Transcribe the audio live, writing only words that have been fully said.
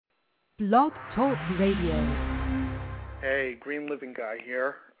Blog Talk Radio. Hey, Green Living Guy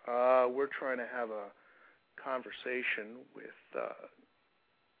here. We're trying to have a conversation with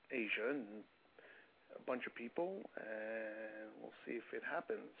Aysia and a bunch of people, and we'll see if it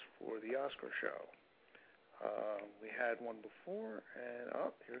happens for the Oscar show. We had one before,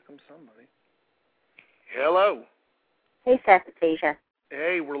 and here comes somebody. Hello. Hey, Seth, it's Aysia.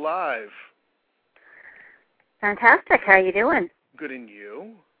 Hey, we're live. Fantastic. How are you doing? Good, and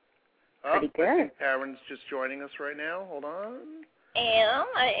you? Pretty good. I think Taryn's just joining us right now. Hold on.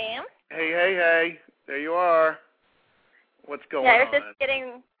 I am. Hey. There you are. What's going on? I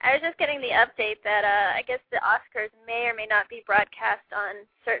was just getting the update that I guess the Oscars may or may not be broadcast on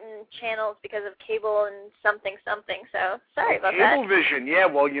certain channels because of cable and something. So sorry about that. Cablevision. Yeah,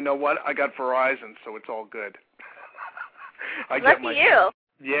 well, you know what? I got Verizon, so it's all good. Lucky you.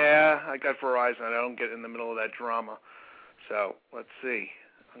 Yeah, I got Verizon. I don't get in the middle of that drama. So let's see.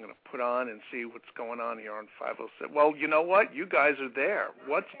 I'm going to put on and see what's going on here on 506. Well, you know what? You guys are there.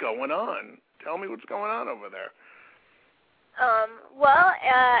 What's going on? Tell me what's going on over there.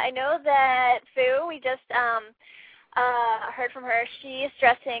 I know that Fu, we just heard from her. She's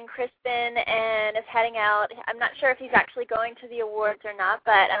dressing Crispin and is heading out. I'm not sure if he's actually going to the awards or not,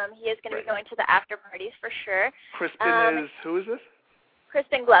 but he is going to be going to the after parties for sure. Crispin who is this?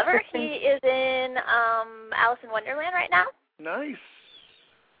 Crispin Glover. He is in Alice in Wonderland right now. Nice.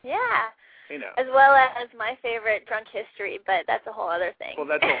 Yeah. You know. As well as my favorite, Drunk History, but that's a whole other thing. Well,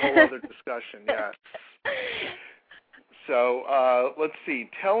 that's a whole other discussion, yeah. So let's see.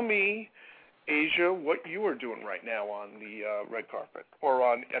 Tell me, Aysia, what you are doing right now on the red carpet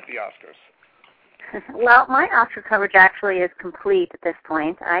or at the Oscars. Well, my Oscar coverage actually is complete at this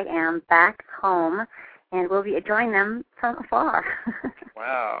point. I am back home and will be enjoying them from afar.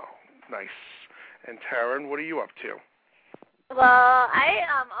 Wow, nice. And Taryn, what are you up to? Well, I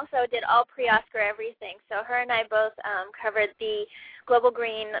also did all pre-Oscar everything. So her and I both covered the Global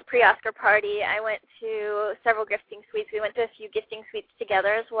Green pre-Oscar party. I went to several gifting suites. We went to a few gifting suites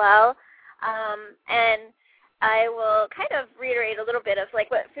together as well. And I will kind of reiterate a little bit of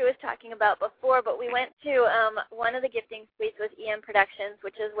like what Sue was talking about before, but we went to one of the gifting suites with EM Productions,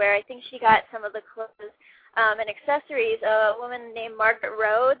 which is where I think she got some of the clothes and accessories. A woman named Margaret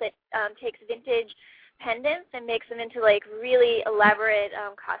Rowe that takes vintage pendants and makes them into like really elaborate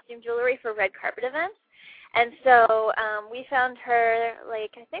costume jewelry for red carpet events. And so we found her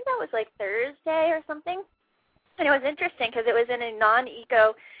like, I think that was like Thursday or something. And it was interesting because it was in a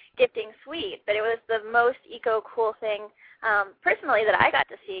non-eco gifting suite, but it was the most eco-cool thing personally that I got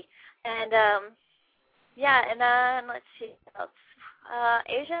to see. And and then let's see what else.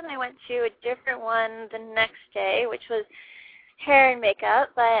 Aysia and I went to a different one the next day, which was hair and makeup,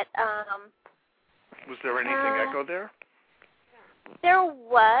 but was there anything echo there? There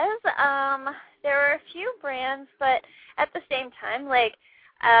was. There were a few brands, but at the same time, like,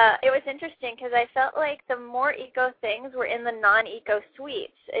 it was interesting because I felt like the more eco things were in the non-eco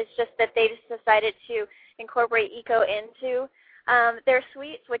suites. It's just that they just decided to incorporate eco into their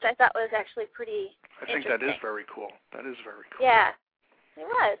suites, which I thought was actually pretty interesting. I think that is very cool. That is very cool. Yeah, it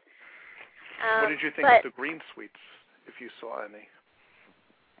was. What did you think of the green suites, if you saw any?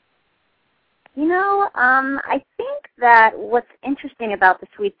 You know, I think that what's interesting about the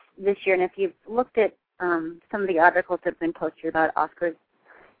suites this year, and if you've looked at some of the articles that have been posted about Oscars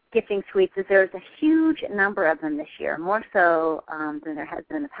gifting suites, is there's a huge number of them this year, more so than there has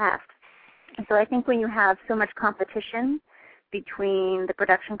been in the past. And so I think when you have so much competition between the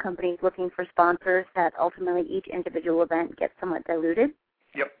production companies looking for sponsors, that ultimately each individual event gets somewhat diluted.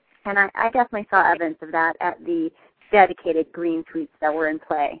 Yep. And I definitely saw evidence of that at the dedicated green suites that were in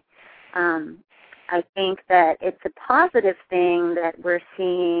play. I think that it's a positive thing that we're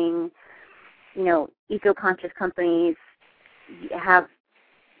seeing, you know, eco-conscious companies have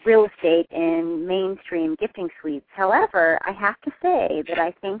real estate in mainstream gifting suites. However, I have to say that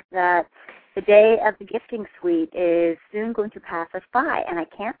I think that the day of the gifting suite is soon going to pass us by, and I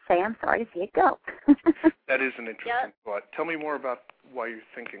can't say I'm sorry to see it go. That is an interesting thought. Tell me more about why you're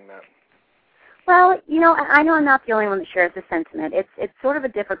thinking that. Well, you know, I know I'm not the only one that shares this sentiment. It's sort of a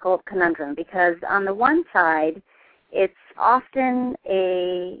difficult conundrum because on the one side, it's often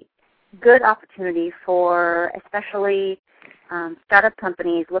a good opportunity for especially startup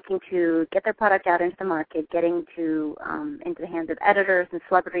companies looking to get their product out into the market, getting to into the hands of editors and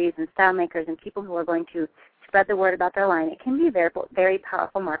celebrities and style makers and people who are going to spread the word about their line. It can be a very, very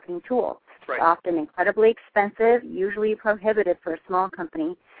powerful marketing tool. Right. It's often incredibly expensive, usually prohibitive for a small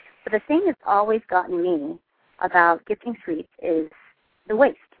company. But the thing that's always gotten me about gifting suites is the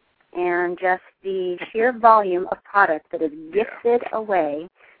waste and just the sheer volume of product that is gifted away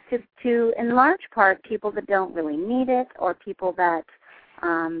to in large part people that don't really need it or people that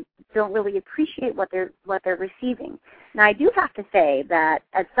don't really appreciate what they're receiving. Now, I do have to say that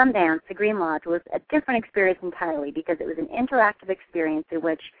at Sundance, the Green Lodge was a different experience entirely because it was an interactive experience in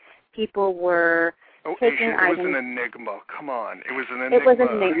which people were taking Aysia, items. It was an enigma. Come on. It was an enigma. It was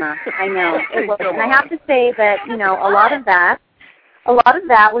an enigma. I know. It was. Come and I have to say that, a lot of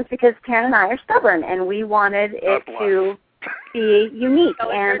that was because Taryn and I are stubborn, and we wanted it to be unique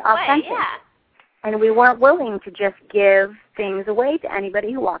and authentic. Yeah. And we weren't willing to just give things away to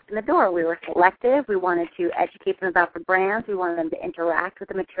anybody who walked in the door. We were selective. We wanted to educate them about the brands. We wanted them to interact with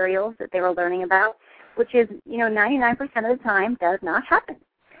the materials that they were learning about, which is, 99% of the time does not happen.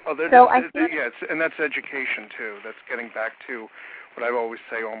 Oh, and that's education, too. That's getting back to what I always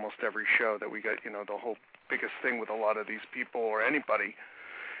say almost every show, that we got, the whole biggest thing with a lot of these people or anybody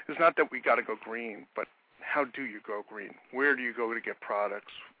is not that we got to go green, but how do you go green? Where do you go to get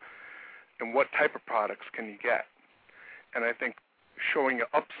products? And what type of products can you get? And I think showing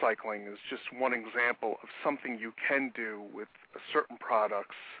upcycling is just one example of something you can do with certain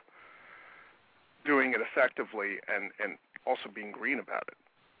products, doing it effectively and also being green about it.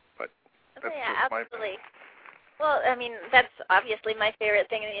 But that's just absolutely. Well, I mean, that's obviously my favorite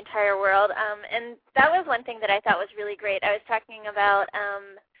thing in the entire world. And that was one thing that I thought was really great. I was talking about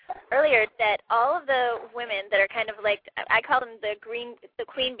earlier that all of the women that are kind of like, I call them the queen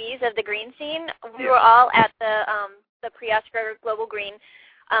bees of the green scene. We were all at the pre-Oscar Global Green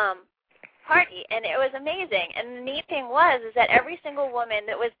party, and it was amazing. And the neat thing was that every single woman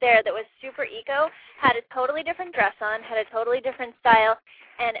that was there that was super eco had a totally different dress on, had a totally different style,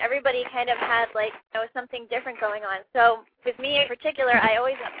 and everybody kind of had something different going on. So with me in particular, I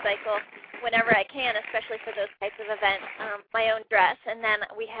always upcycle whenever I can, especially for those types of events, my own dress. And then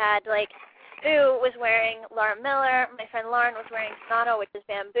we had Boo was wearing Laura Miller. My friend Lauren was wearing Sonato, which is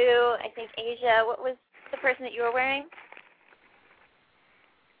bamboo. I think Aysia, what was the person that you were wearing?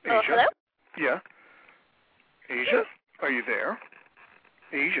 Aysia? Oh, hello? Yeah. Aysia, are you there?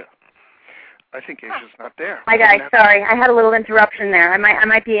 Aysia. I think Asia's not there. Hi, guys. Sorry, I had a little interruption there. I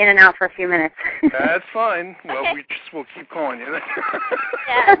might be in and out for a few minutes. That's fine. Well, we'll keep calling you.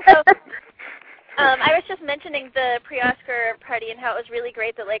 Yeah. So, I was just mentioning the pre-Oscar party and how it was really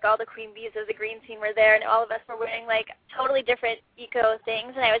great that all the queen bees of the green scene were there, and all of us were wearing totally different eco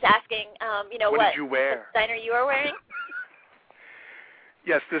things. And I was asking, what did you wear? designer you were wearing.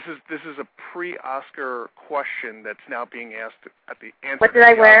 Yes, this is a pre-Oscar question that's now being asked at the answer. What did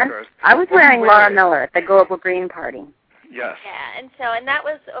I wear? Oscars. I was wearing Laura Miller at the Global Green Party. Yes. Yeah, and that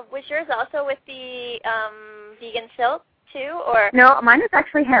was yours also with the vegan silk too, or? No, mine was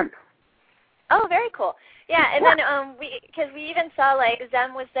actually hemp. Oh, very cool. Yeah, and then because we even saw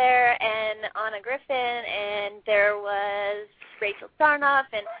Zem was there and Anna Griffin, and there was Rachel Sarnoff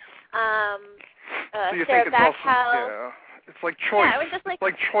and so Sarah Backhouse. It's like choice. Yeah, it was just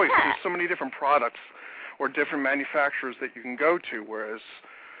like choice. Yeah. There's so many different products or different manufacturers that you can go to, whereas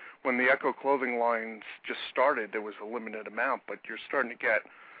when the Eco clothing lines just started, there was a limited amount, but you're starting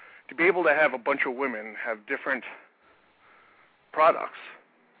to be able to have a bunch of women have different products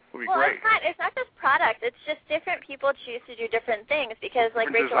would be great. It's not just product. It's just different people choose to do different things because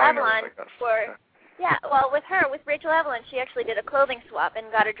Rachel Avalon, with Rachel Avalon, she actually did a clothing swap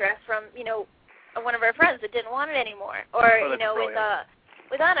and got a dress from, one of her friends that didn't want it anymore. Or, with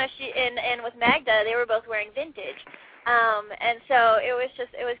Anna and with Magda, they were both wearing vintage. And so it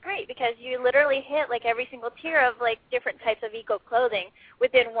was great because you literally hit every single tier of different types of eco clothing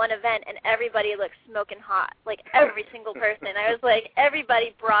within one event, and everybody looked smoking hot. Every single person. I was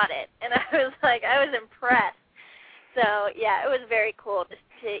everybody brought it, and I was impressed. So yeah, it was very cool just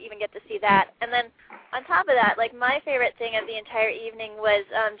to even get to see that. And then on top of that, my favorite thing of the entire evening was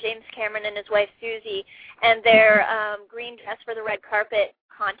James Cameron and his wife Susie and their green dress for the red carpet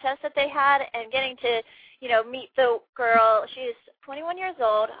contest that they had, and getting to meet the girl. She's 21 years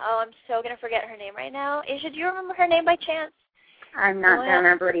old. Oh, I'm so going to forget her name right now. Aysia, do you remember her name by chance? I'm not going to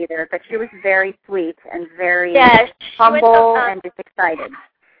remember it either, but she was very sweet and very humble and just excited.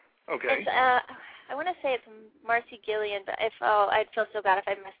 Okay. I want to say it's Marcy Gillian, but I'd feel so bad if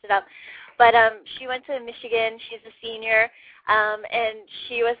I messed it up. But she went to Michigan. She's a senior, and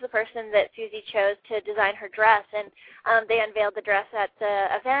she was the person that Susie chose to design her dress. And they unveiled the dress at the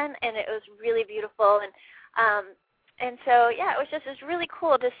event, and it was really beautiful. And so, yeah, it was really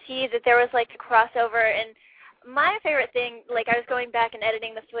cool to see that there was a crossover. And my favorite thing, I was going back and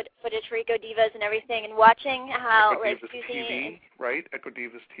editing the footage for Eco Divas and everything, and watching how Susie TV, right? Eco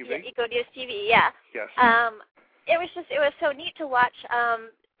Divas TV. Yeah, Eco Divas TV, yeah. Yes. It was so neat to watch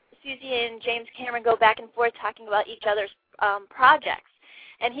Susie and James Cameron go back and forth talking about each other's projects.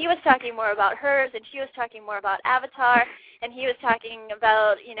 And he was talking more about hers, and she was talking more about Avatar, and he was talking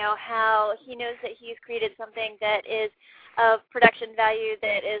about, how he knows that he's created something that is of production value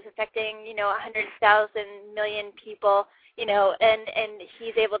that is affecting, 100,000 million people, and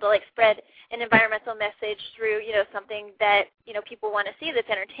he's able to spread an environmental message through, something that, people want to see that's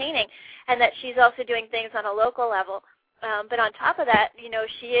entertaining, and that she's also doing things on a local level. But on top of that,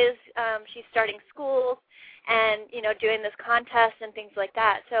 she's starting schools and, doing this contest and things like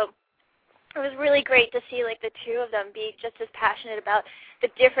that. So it was really great to see the two of them be just as passionate about the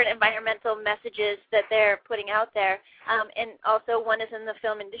different environmental messages that they're putting out there. And also one is in the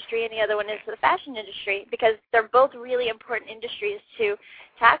film industry and the other one is the fashion industry, because they're both really important industries to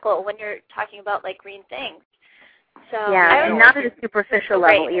tackle when you're talking about green things. So yeah, and not at a superficial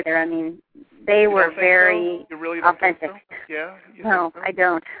level either. I mean, they were very You really don't authentic. Think so? Yeah? No, I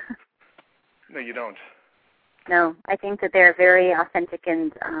don't. No, you don't. No, I think that they're very authentic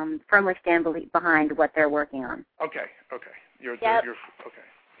and firmly stand behind what they're working on. Okay. You're okay.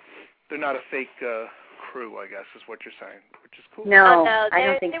 They're not a fake crew, I guess, is what you're saying, which is cool. No, I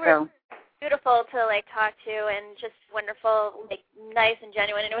don't think so. Beautiful to talk to, and just wonderful, nice and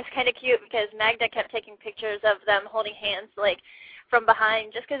genuine. And it was kind of cute because Magda kept taking pictures of them holding hands from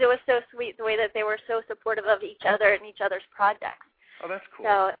behind, just because it was so sweet the way that they were so supportive of each other and each other's projects. Oh, that's cool.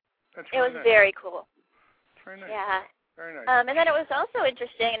 So it was nice. Very cool. Very nice. Yeah. Very nice. And then it was also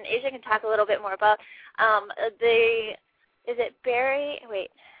interesting, and Aysia can talk a little bit more about is it Barry?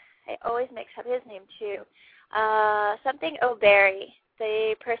 Wait, I always mix up his name too. Something O'Barry,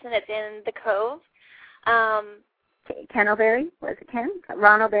 the person that's in the Cove. Ken O'Barry? Was it Ken?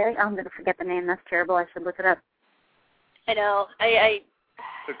 Ron O'Barry? Oh, I'm going to forget the name. That's terrible. I should look it up. I know.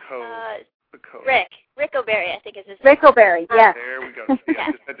 The Cove. The Cove. Rick O'Barry, I think is his name. Rick O'Barry, yes. There we go. Yeah,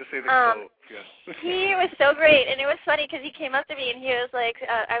 I just had to say the Cove. Yes. He was so great, and it was funny because he came up to me and he was like,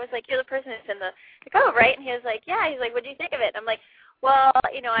 I was like, you're the person that's in the Cove, right? And he was like, yeah. He's like, what do you think of it? And I'm like, well,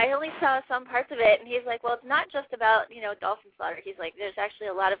 I only saw some parts of it. And he's like, well, it's not just about, dolphin slaughter. He's like, there's actually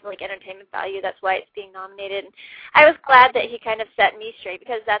a lot of entertainment value. That's why it's being nominated. And I was glad that he kind of set me straight,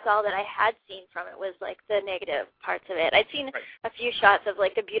 because that's all that I had seen from it was the negative parts of it. I'd seen a few shots of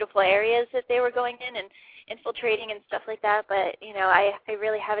the beautiful areas that they were going in and infiltrating and stuff like that, but I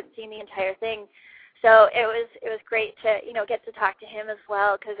really haven't seen the entire thing. So it was great to get to talk to him as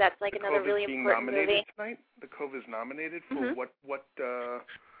well, because that's another really important movie. Tonight? The Cove is nominated for what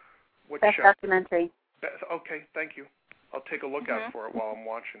Best show? documentary. Okay, thank you. I'll take a look out for it while I'm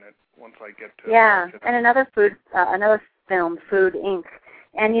watching it once I get to. Yeah, and another film, Food Inc.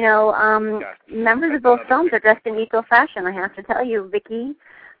 And members of both films are dressed in eco fashion. I have to tell you, Vicky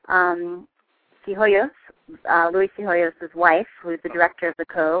Cijoyos, Luis Cijoyos' wife, who's the director of the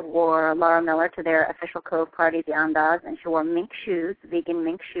Cove, wore Laura Miller to their official Cove party, the Andaz, and she wore mink shoes, vegan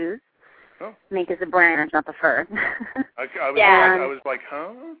mink shoes. Oh. Mink is a brand, not the fur. I was like,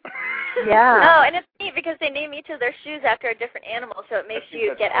 huh? Yeah. No, and it's neat because they name each of their shoes after a different animal, so it makes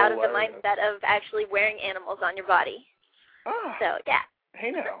you get out of the mindset of actually wearing animals on your body. Ah. So, yeah.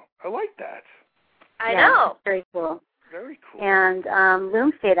 Hey now, I like that. I know. Very cool. Very cool. And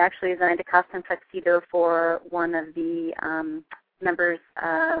Loom State actually designed a costume tuxedo for one of the members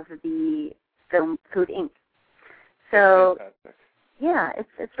of the film Food Inc. So, fantastic. Yeah,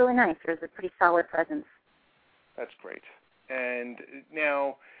 it's really nice. There's a pretty solid presence. That's great. And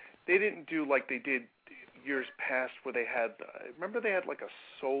now, they didn't do like they did years past where they had, remember they had a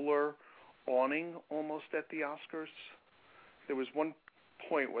solar awning almost at the Oscars? There was one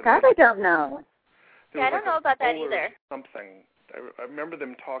point where I don't know. Yeah, I don't know about that either. Something. I remember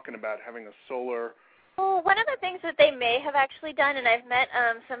them talking about having a solar. Well, one of the things that they may have actually done, and I've met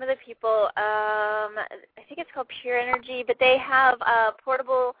some of the people, I think it's called Pure Energy, but they have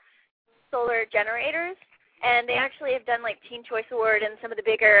portable solar generators, and they actually have done Teen Choice Award and some of the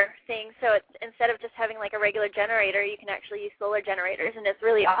bigger things. So it's, instead of just having a regular generator, you can actually use solar generators, and it's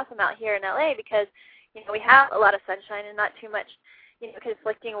really awesome out here in LA because we have a lot of sunshine and not too much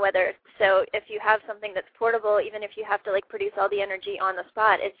conflicting weather. So if you have something that's portable, even if you have to produce all the energy on the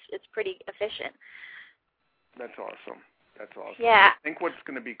spot, it's pretty efficient. That's awesome. That's awesome. Yeah. I think what's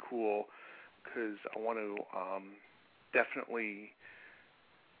going to be cool, because I want to definitely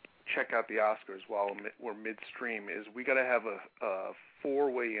check out the Oscars while we're midstream, is we got to have a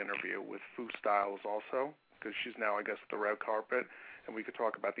four-way interview with Fu Styles also, because she's now, I guess, the red carpet, and we could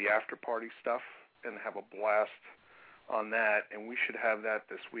talk about the after-party stuff and have a blast on that, and we should have that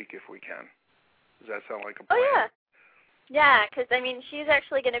this week if we can. Does that sound like a plan? Oh, yeah. Yeah, because, she's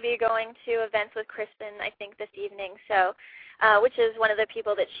actually going to be going to events with Crispin, I think, this evening, so, which is one of the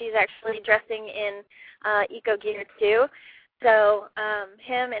people that she's actually dressing in eco gear too. So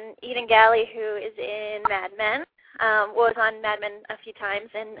him and Eden Galley, who is in Mad Men, was on Mad Men a few times,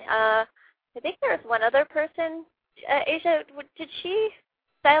 and I think there was one other person. Aysia, did she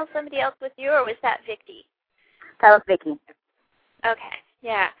style somebody else with you, or was that Vicky? That was Vicky. Okay,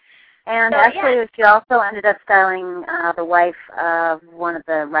 yeah. And so, actually, she also ended up styling the wife of one of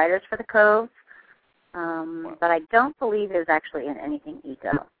the writers for the Cove, but I don't believe is actually in anything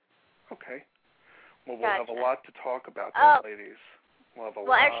eco. Okay. Well, we'll Gotcha. have a lot to talk about that, ladies. We'll have a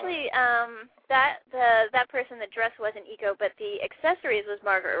lot. Actually, that person, the dress wasn't eco, but the accessories was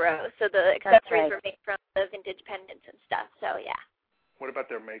Margaret Rowe. So the accessories were made from the vintage pendants and stuff. So yeah. What about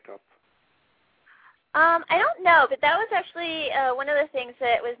their makeup? I don't know, but that was actually one of the things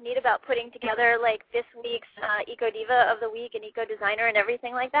that was neat about putting together like this week's Eco Diva of the Week and Eco Designer and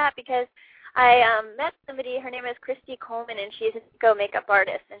everything like that, because I met somebody, her name is Christy Coleman, and she's an eco makeup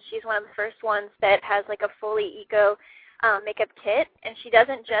artist, and she's one of the first ones that has like a fully eco makeup kit, and she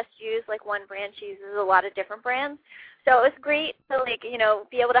doesn't just use like one brand, she uses a lot of different brands. So it was great to like, you know,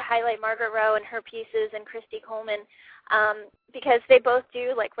 be able to highlight Margaret Rowe and her pieces and Christy Coleman, because they both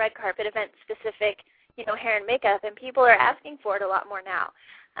do like red carpet event specific, you know, hair and makeup, and people are asking for it a lot more now,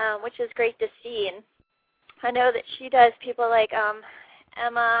 which is great to see. And I know that she does people like Emmy,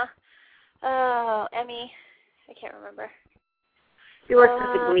 I can't remember. She works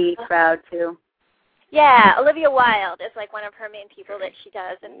with the Glee crowd too. Yeah, Olivia Wilde is like one of her main people that she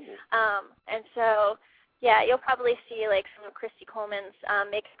does, and so yeah, you'll probably see like some of Christy Coleman's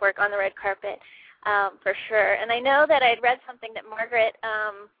makeup work on the red carpet for sure. And I know that I'd read something that Margaret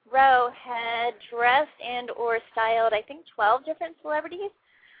Rowe had dressed and or styled, I think, 12 different celebrities.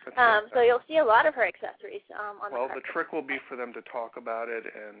 So you'll see a lot of her accessories on the carpet. Well, the trick will be for them to talk about it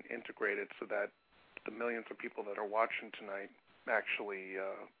and integrate it so that the millions of people that are watching tonight actually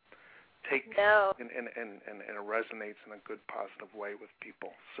take and it resonates in a good, positive way with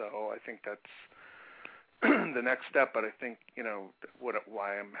people. So I think that's the next step. But I think, you know,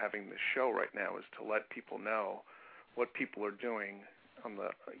 why I'm having this show right now is to let people know what people are doing on the,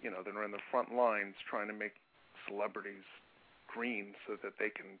 you know, that are in the front lines trying to make celebrities green so that they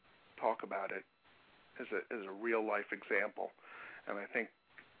can talk about it as a real life example. And I think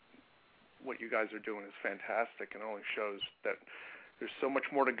what you guys are doing is fantastic, and only shows that there's so much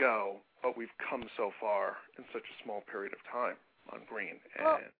more to go, but we've come so far in such a small period of time on green.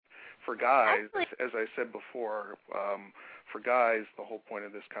 And for guys, as I said before, for guys, the whole point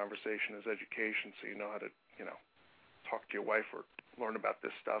of this conversation is education, so you know how to, you know, talk to your wife or learn about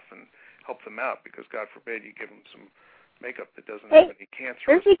this stuff and help them out, because God forbid you give them some makeup that doesn't have any cancer.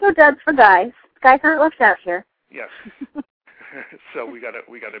 There's eco duds for guys. Guys aren't left out here. Yes. So we gotta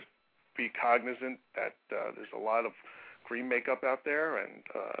be cognizant that there's a lot of green makeup out there and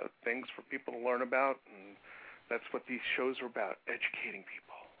things for people to learn about, and that's what these shows are about, educating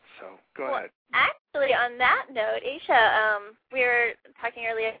people. So go ahead. Actually, on that note, Aysia, we were talking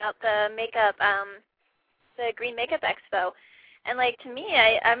earlier about the makeup, the Green Makeup Expo. And, like, to me,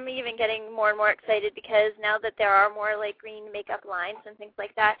 I'm even getting more and more excited, because now that there are more, like, green makeup lines and things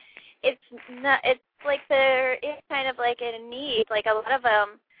like that, it's like there is kind of, like, a need. Like, a lot of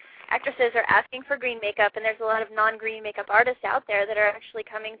actresses are asking for green makeup, and there's a lot of non-green makeup artists out there that are actually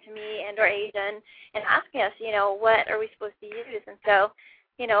coming to me and or Aysia and asking us, you know, what are we supposed to use? And so,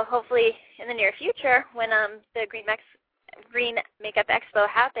 you know, hopefully in the near future, when the Green Makeup Expo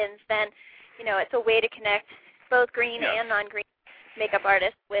happens, then, you know, it's a way to connect both green and non-green makeup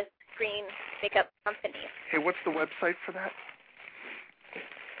artists with green makeup companies. Hey, what's the website for that?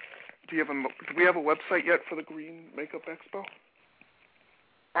 Do we have a website yet for the Green Makeup Expo?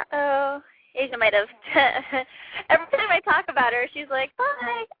 Uh-oh. Aysia might have. Every time I talk about her, she's like,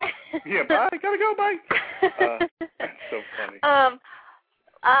 bye. Yeah, bye. Gotta go, bye. That's so funny.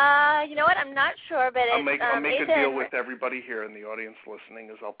 You know what? I'm not sure, but I'll make Aysia, a deal with everybody here in the audience listening.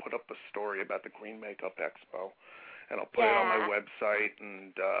 Is I'll put up a story about the Green Makeup Expo, and I'll put it on my website,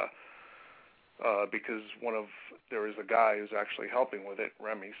 and because there is a guy who's actually helping with it,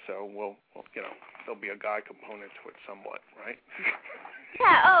 Remy. So we'll you know, there'll be a guy component to it somewhat, right?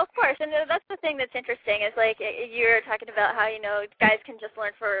 Yeah, of course. And that's the thing that's interesting is, like, you're talking about how, you know, guys can just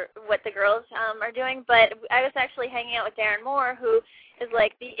learn for what the girls are doing. But I was actually hanging out with Darren Moore, who is,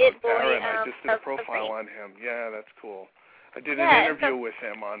 like, the it boy. Darren, I just did a profile on him. Yeah, that's cool. I did an interview with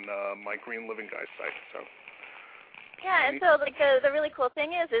him on my Green Living Guy site, so. Yeah, and so, like, the really cool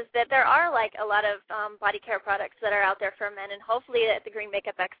thing is that there are, like, a lot of body care products that are out there for men, and hopefully at the Green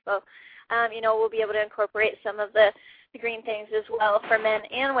Makeup Expo, you know, we'll be able to incorporate some of the green things as well for men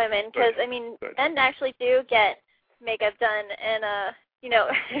and women, because, I mean, men actually do get makeup done in Well,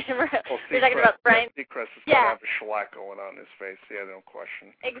 we're talking about Brian. Seacrest has got to have a shellac going on his face. Yeah, no question.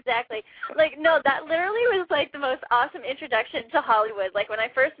 Exactly. No, that literally was the most awesome introduction to Hollywood. When I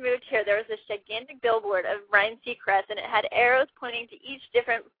first moved here, there was this gigantic billboard of Ryan Seacrest, and it had arrows pointing to each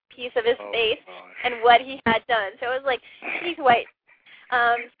different piece of his face and what he had done. So it was he's white,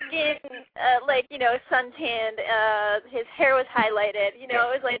 skin, suntanned, his hair was highlighted. It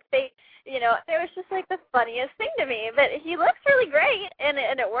was fake. It was just the funniest thing to me. But he looks really great, and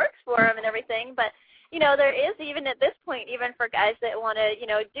it works for him and everything. But there is, even at this point, even for guys that want to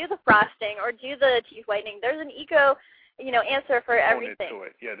do the frosting or do the teeth whitening, there's an eco answer for everything. To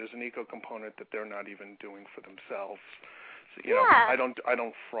it. Yeah, there's an eco component that they're not even doing for themselves. So, I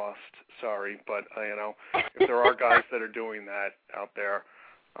don't frost. Sorry, but if there are guys that are doing that out there,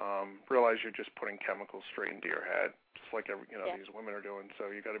 realize you're just putting chemicals straight into your head, just like these women are doing.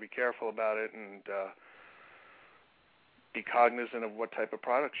 So you got to be careful about it and be cognizant of what type of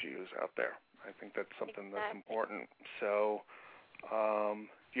products you use out there. I think that's something that's important. So,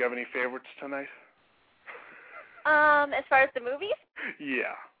 do you have any favorites tonight? As far as the movies?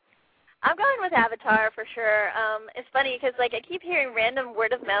 Yeah. I'm going with Avatar for sure. It's funny because I keep hearing random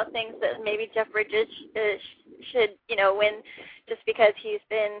word of mouth things that maybe Jeff Bridges should win just because he's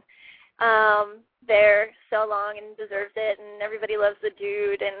been there so long and deserves it, and everybody loves the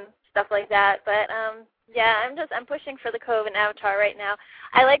dude and stuff like that. But I'm pushing for the Cove and Avatar right now.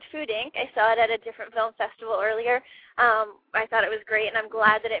 I liked Food Inc. I saw it at a different film festival earlier. I thought it was great, and I'm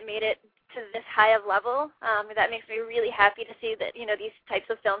glad that it made it to this high of level. That makes me really happy to see that these types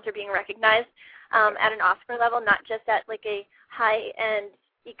of films are being recognized at an Oscar level, not just at a high-end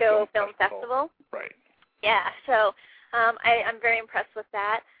eco film festival. Right. Yeah. So I'm very impressed with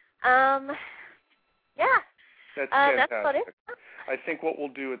that. That's fantastic. That's about it. I think what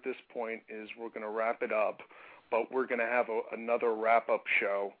we'll do at this point is we're going to wrap it up, but we're going to have another wrap-up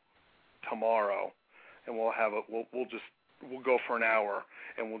show tomorrow, and we'll go for an hour,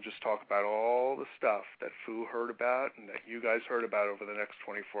 and we'll just talk about all the stuff that Fu heard about and that you guys heard about over the next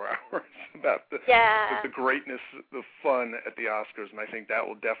 24 hours about the greatness, the fun at the Oscars, and I think that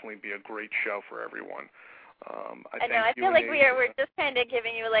will definitely be a great show for everyone. I know. I feel like we're just kind of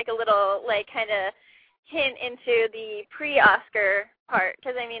giving you a little kind of hint into the pre-Oscar part,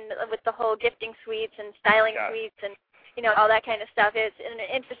 because with the whole gifting suites and styling suites and all that kind of stuff, it's an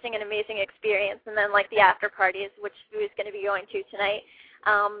interesting and amazing experience. And then the after parties, which Fu is going to be going to tonight,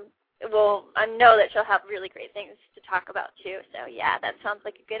 I know that she'll have really great things to talk about too. So that sounds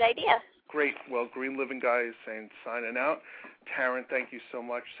like a good idea. Great. Well, Green Living Guy is saying signing out. Taryn, thank you so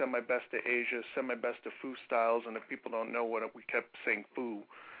much. Send my best to Aysia. Send my best to Fu Styles. And if people don't know what we kept saying Fu,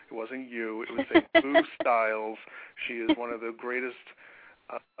 it wasn't you. It was saying Fu Styles. She is one of the greatest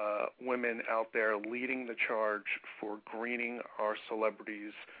women out there leading the charge for greening our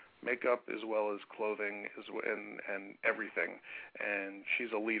celebrities' makeup as well as clothing and everything. And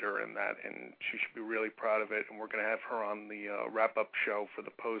she's a leader in that, and she should be really proud of it. And we're going to have her on the wrap-up show for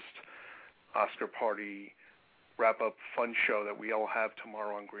the post-Oscar party wrap-up fun show that we all have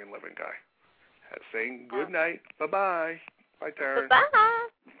tomorrow on Green Living Guy. Saying good night. Bye-bye. Bye, Taryn. Bye.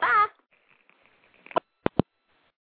 Bye.